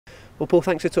Well, Paul,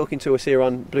 thanks for talking to us here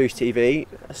on Blues TV.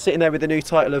 Sitting there with the new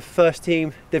title of First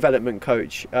Team Development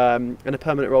Coach and a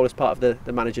permanent role as part of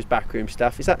the manager's backroom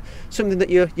staff. Is that something that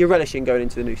you're relishing going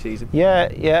into the new season?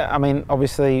 Yeah. I mean,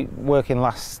 obviously working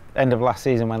end of last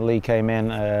season when Lee came in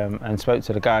and spoke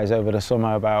to the guys over the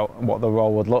summer about what the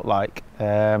role would look like.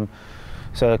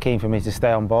 So they're keen for me to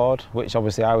stay on board, which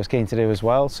obviously I was keen to do as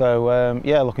well. So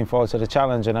yeah, looking forward to the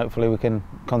challenge, and hopefully we can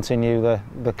continue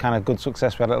the kind of good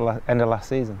success we had at the end of last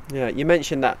season. Yeah, you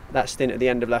mentioned that stint at the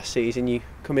end of last season. You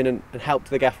come in and helped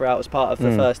the gaffer out as part of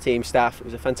the first team staff. It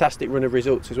was a fantastic run of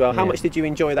results as well. How much did you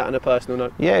enjoy that on a personal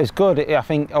note? Yeah, it was good. I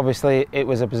think obviously it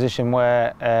was a position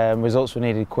where results were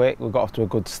needed quick. We got off to a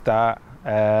good start,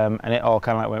 and it all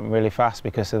kind of like went really fast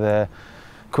because of the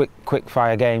quick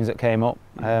fire games that came up.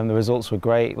 The results were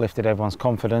great, lifted everyone's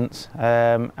confidence,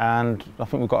 and I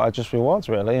think we got our just rewards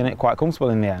really, and it quite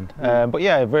comfortable in the end. But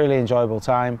yeah, really enjoyable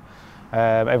time.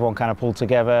 Everyone kind of pulled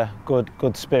together,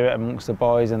 good spirit amongst the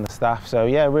boys and the staff. So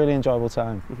yeah, really enjoyable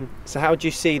time. So how do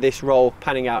you see this role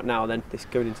panning out now then, this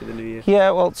going into the new year?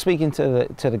 Yeah, well, speaking to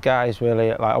the guys really,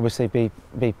 like obviously be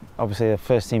obviously a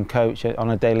first team coach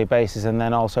on a daily basis, and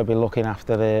then also be looking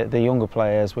after the younger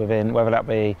players within, whether that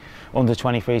be under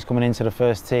 23s coming into the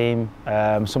first team,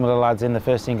 some of the lads in the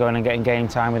first team going and getting game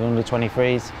time with under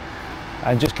 23s.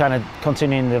 And just kind of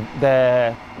continuing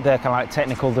their kind of like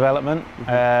technical development.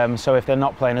 So if they're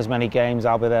not playing as many games,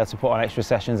 I'll be there to put on extra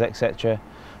sessions, etc.,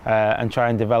 and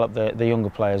try and develop the younger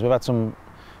players. We've had some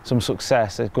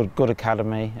success, a good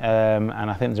academy, and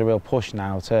I think there's a real push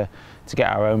now to get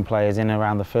our own players in and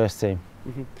around the first team.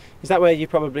 Is that where you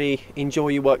probably enjoy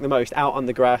your work the most, out on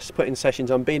the grass, putting sessions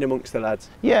on, being amongst the lads?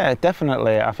 Yeah,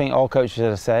 definitely. I think all coaches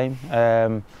are the same.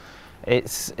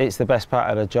 It's the best part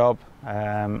of the job.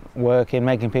 Working,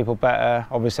 making people better.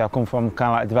 Obviously I've come from kind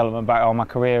of like development back all my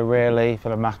career really, for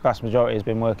the vast majority has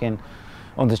been working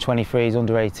under 23s,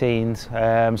 under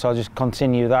 18s, so I'll just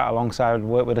continue that alongside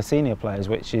work with the senior players,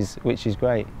 which is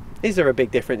great. Is there a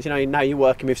big difference? You know, now you're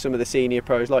working with some of the senior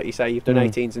pros, like you say, you've done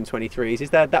 18s and 23s.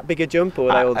 Is there that big a jump, or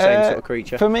are they all the same sort of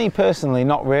creature? For me personally,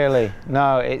 not really.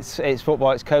 No, it's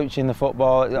football, it's coaching the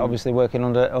football, obviously working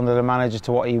under the manager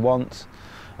to what he wants.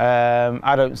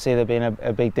 I don't see there being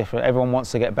a big difference. Everyone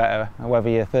wants to get better, whether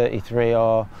you're 33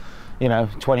 or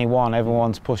 21.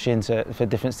 Everyone's pushing for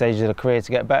different stages of the career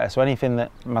to get better. So anything that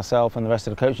myself and the rest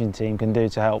of the coaching team can do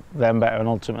to help them better and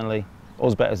ultimately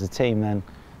us better as a team, then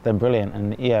brilliant.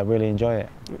 And yeah, really enjoy it.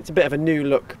 It's a bit of a new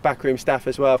look backroom staff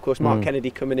as well. Of course, Mark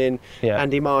Kennedy coming in,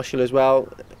 Andy Marshall as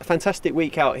well. A fantastic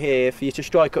week out here for you to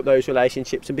strike up those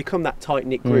relationships and become that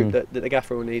tight-knit group that the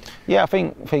gaffer will need. Yeah, I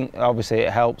think obviously it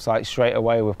helps. Like straight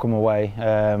away, we've come away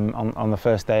on the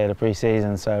first day of the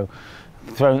pre-season, so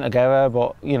thrown together.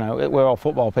 But we're all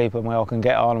football people and we all can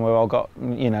get on. And we've all got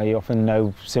you often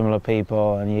know similar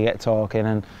people and you get talking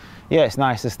and. Yeah, it's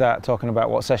nice to start talking about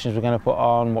what sessions we're going to put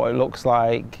on, what it looks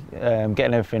like,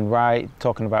 getting everything right,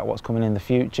 talking about what's coming in the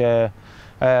future.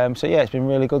 So yeah, it's been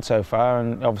really good so far,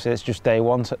 and obviously it's just day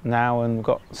one now and we've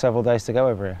got several days to go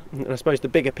over here. And I suppose the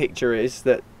bigger picture is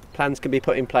that plans can be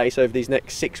put in place over these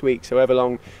next 6 weeks, however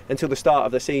long, until the start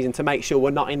of the season, to make sure we're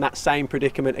not in that same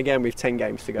predicament again with 10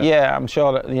 games to go. Yeah, I'm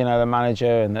sure that the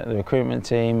manager and the recruitment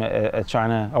team are trying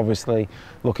to obviously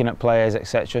looking at players,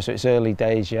 etc. So it's early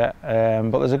days yet,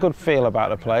 but there's a good feel about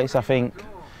the place. I think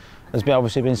there's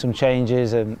obviously been some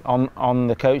changes on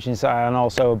the coaching side and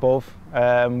also above,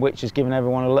 which has given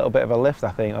everyone a little bit of a lift.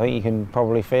 I think you can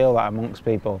probably feel that amongst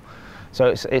people. So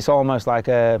it's almost like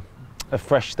a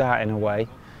fresh start in a way.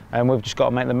 And we've just got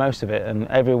to make the most of it, and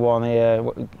everyone here,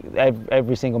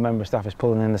 every single member of staff is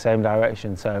pulling in the same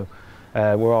direction, so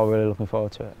we're all really looking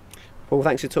forward to it. Well,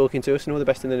 thanks for talking to us and all the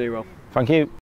best in the new role. Thank you.